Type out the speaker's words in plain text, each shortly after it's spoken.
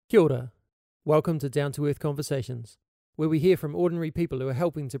Kia ora. Welcome to Down to Earth Conversations, where we hear from ordinary people who are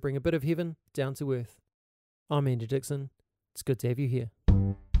helping to bring a bit of heaven down to earth. I'm Andy Dixon. It's good to have you here.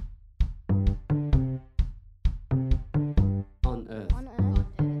 On Earth. On Earth.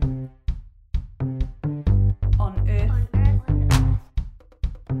 On Earth.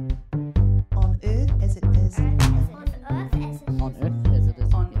 On Earth as it is in heaven. On Earth as it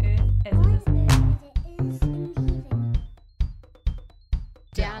is. On Earth as it is.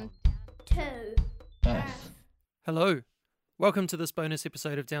 Down to Earth. Hello. Welcome to this bonus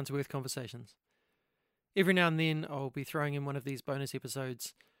episode of Down to Earth Conversations. Every now and then I'll be throwing in one of these bonus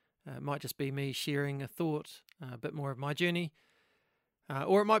episodes. It might just be me sharing a thought, a bit more of my journey,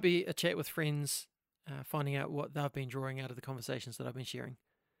 or it might be a chat with friends, finding out what they've been drawing out of the conversations that I've been sharing.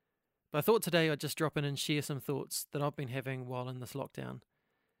 But I thought today I'd just drop in and share some thoughts that I've been having while in this lockdown.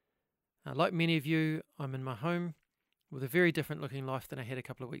 Like many of you, I'm in my home with a very different looking life than I had a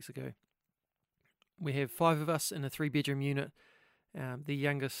couple of weeks ago. We have 5 of us in a 3-bedroom unit. The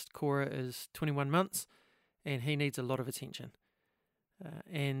youngest, Cora, is 21 months and he needs a lot of attention.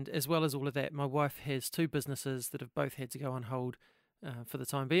 And as well as all of that, my wife has 2 businesses that have both had to go on hold for the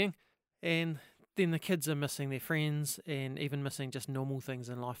time being. And then the kids are missing their friends and even missing just normal things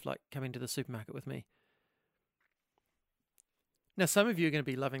in life like coming to the supermarket with me. Now, some of you are going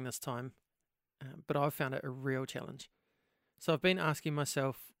to be loving this time, but I've found it a real challenge. So I've been asking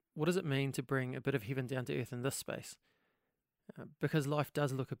myself, what does it mean to bring a bit of heaven down to earth in this space? Because life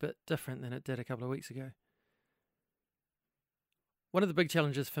does look a bit different than it did a couple of weeks ago. One of the big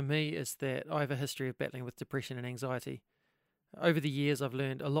challenges for me is that I have a history of battling with depression and anxiety. Over the years, I've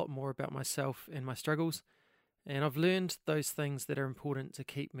learned a lot more about myself and my struggles, and I've learned those things that are important to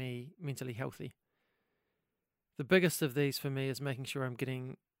keep me mentally healthy. The biggest of these for me is making sure I'm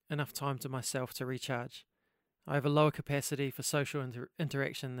getting enough time to myself to recharge. I have a lower capacity for social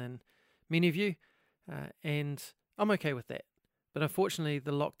interaction than many of you, and I'm okay with that. But unfortunately,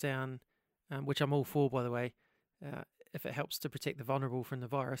 the lockdown, which I'm all for, by the way, if it helps to protect the vulnerable from the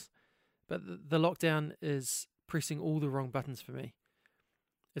virus, but the lockdown is pressing all the wrong buttons for me.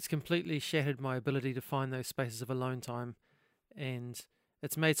 It's completely shattered my ability to find those spaces of alone time, and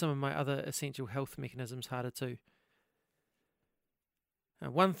it's made some of my other essential health mechanisms harder too.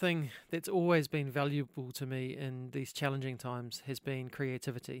 One thing that's always been valuable to me in these challenging times has been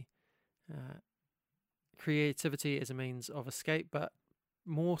creativity. Creativity as a means of escape, but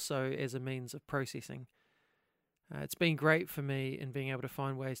more so as a means of processing. It's been great for me in being able to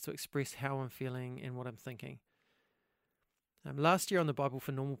find ways to express how I'm feeling and what I'm thinking. Last year on the Bible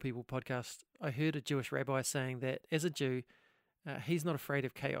for Normal People podcast, I heard a Jewish rabbi saying that as a Jew, he's not afraid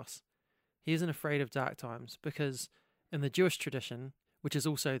of chaos. He isn't afraid of dark times because in the Jewish tradition, which is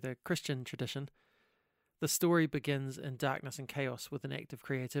also the Christian tradition, the story begins in darkness and chaos with an act of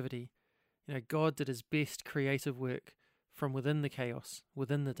creativity. You know, God did his best creative work from within the chaos,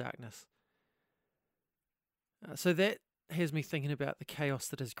 within the darkness. So that has me thinking about the chaos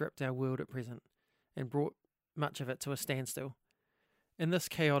that has gripped our world at present and brought much of it to a standstill. In this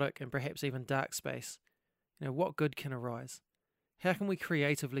chaotic and perhaps even dark space, you know, what good can arise? How can we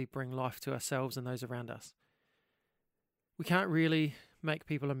creatively bring life to ourselves and those around us? We can't really make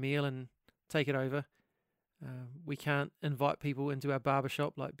people a meal and take it over. We can't invite people into our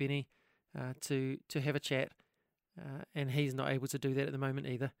barbershop like Benny to have a chat, and he's not able to do that at the moment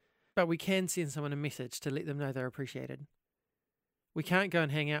either. But we can send someone a message to let them know they're appreciated. We can't go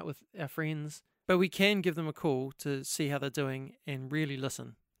and hang out with our friends, but we can give them a call to see how they're doing and really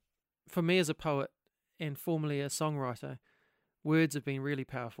listen. For me as a poet and formerly a songwriter, words have been really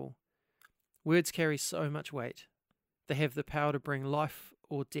powerful. Words carry so much weight. They have the power to bring life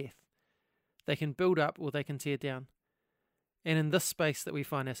or death. They can build up or they can tear down. And in this space that we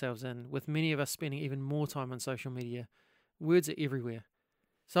find ourselves in, with many of us spending even more time on social media, words are everywhere.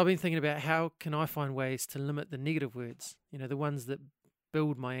 So I've been thinking about how can I find ways to limit the negative words, you know, the ones that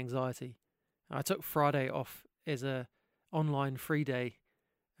build my anxiety. I took Friday off as a online free day,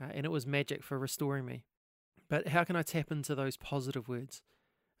 and it was magic for restoring me. But how can I tap into those positive words,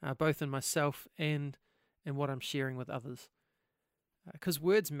 both in myself and in what I'm sharing with others? Because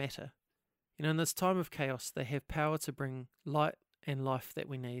words matter. You know, in this time of chaos, they have power to bring light and life that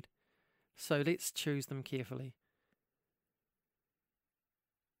we need. So let's choose them carefully.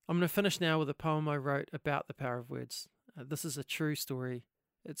 I'm going to finish now with a poem I wrote about the power of words. This is a true story.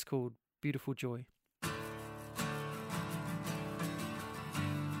 It's called Beautiful Joy.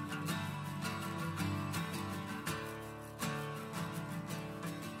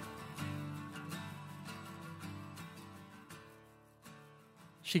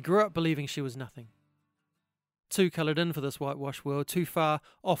 She grew up believing she was nothing. too coloured in for this whitewashed world, too far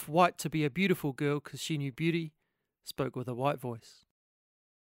off white to be a beautiful girl because she knew beauty, spoke with a white voice.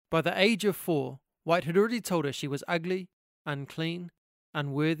 By the age of 4, White had already told her she was ugly, unclean,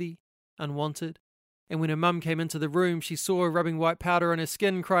 unworthy, unwanted, and when her mum came into the room, she saw her rubbing white powder on her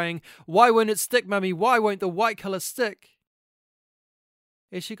skin, crying, "Why won't it stick, mummy? Why won't the white colour stick?"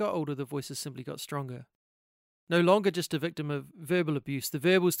 As she got older, the voices simply got stronger. No longer just a victim of verbal abuse, the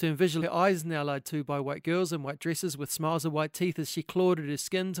verbals turned visual. Her eyes now lied to by white girls in white dresses with smiles of white teeth as she clawed at her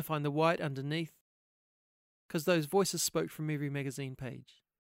skin to find the white underneath. Because those voices spoke from every magazine page.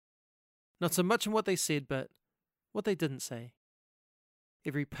 Not so much in what they said, but what they didn't say.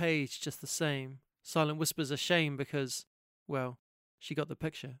 Every page just the same, silent whispers of shame because, well, she got the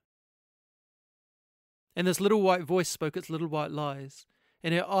picture. And this little white voice spoke its little white lies,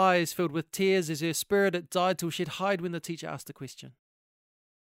 and her eyes filled with tears as her spirit it died till she'd hide when the teacher asked a question.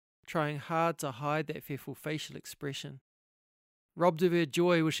 Trying hard to hide that fearful facial expression. Robbed of her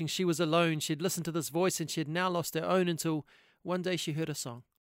joy, wishing she was alone, she'd listened to this voice and she had now lost her own until one day she heard a song.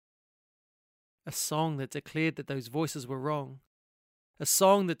 A song that declared that those voices were wrong. A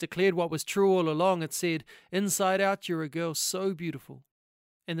song that declared what was true all along. It said, "Inside out you're a girl so beautiful."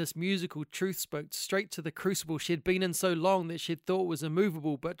 And this musical truth spoke straight to the crucible she had been in so long that she had thought was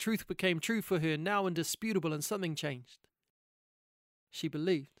immovable, but truth became true for her, now indisputable, and something changed. She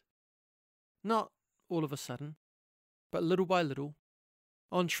believed. Not all of a sudden, but little by little.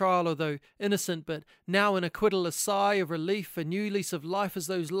 On trial, although innocent, but now in acquittal, a sigh of relief, a new lease of life as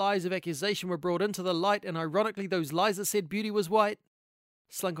those lies of accusation were brought into the light, and ironically those lies that said beauty was white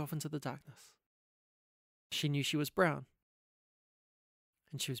slunk off into the darkness. She knew she was brown.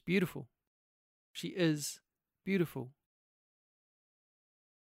 And she was beautiful. She is beautiful.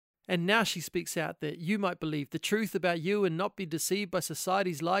 And now she speaks out that you might believe the truth about you and not be deceived by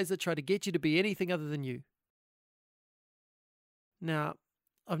society's lies that try to get you to be anything other than you. Now,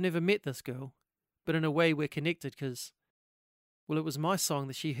 I've never met this girl, but in a way we're connected because, well, it was my song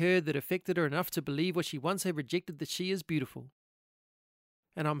that she heard that affected her enough to believe what she once had rejected, that she is beautiful.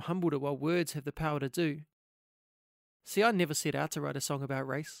 And I'm humbled at what words have the power to do. See, I never set out to write a song about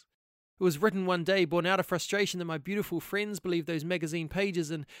race. It was written one day, born out of frustration that my beautiful friends believed those magazine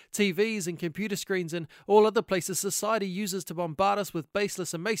pages and TVs and computer screens and all other places society uses to bombard us with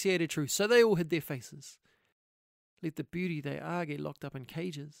baseless, emaciated truth, so they all hid their faces. Let the beauty they are get locked up in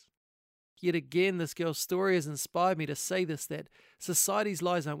cages. Yet again, this girl's story has inspired me to say this, that society's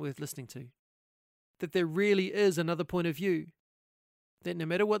lies aren't worth listening to. That there really is another point of view. That no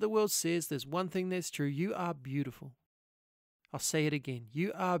matter what the world says, there's one thing that's true. You are beautiful. I'll say it again.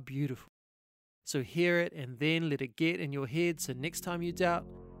 You are beautiful. So hear it and then let it get in your head so next time you doubt,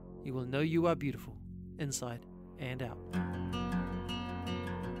 you will know you are beautiful, inside and out.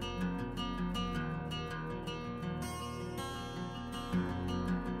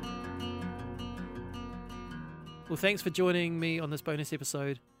 Well, thanks for joining me on this bonus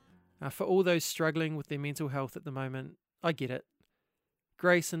episode. For all those struggling with their mental health at the moment, I get it.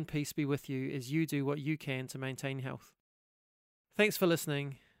 Grace and peace be with you as you do what you can to maintain health. Thanks for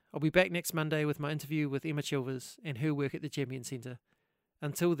listening. I'll be back next Monday with my interview with Emma Chilvers and her work at the Champion Centre.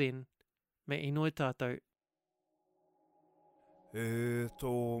 Until then, me inoi tātou. E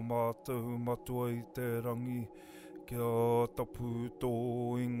tō mātou matua I te rangi, kia tapu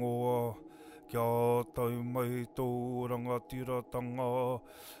tō ingoa, kia tau mai tō rangatiratanga,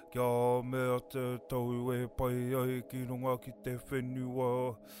 kia mea te tau e pai ai ki runga ki te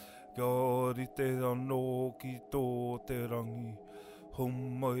whenua, kia rite anō ki tō te rangi.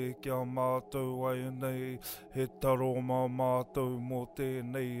 Humai kia mātou ai nei, he taro mā mātou mō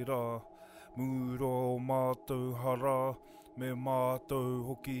tēnei rā. Muro mātou hara, me mātou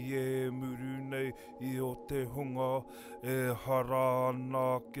hoki e muru nei I o te hunga, e hara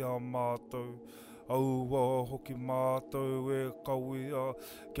ana kia mātou. Aua hoki mātou e kawia,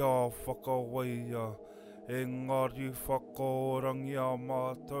 kia whakawaia. Engari whakaorangi a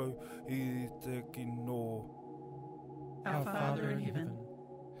mātou I te kino. Our Father in heaven,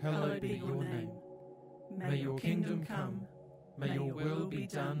 hallowed be your name. May your kingdom come. May your will be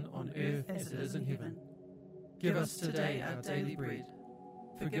done on earth as it is in heaven. Give us today our daily bread.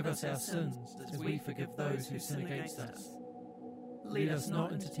 Forgive us our sins as we forgive those who sin against us. Lead us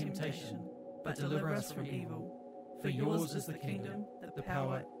not into temptation, but deliver us from evil. For yours is the kingdom, the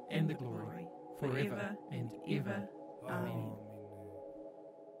power, and the glory, forever and ever. Amen.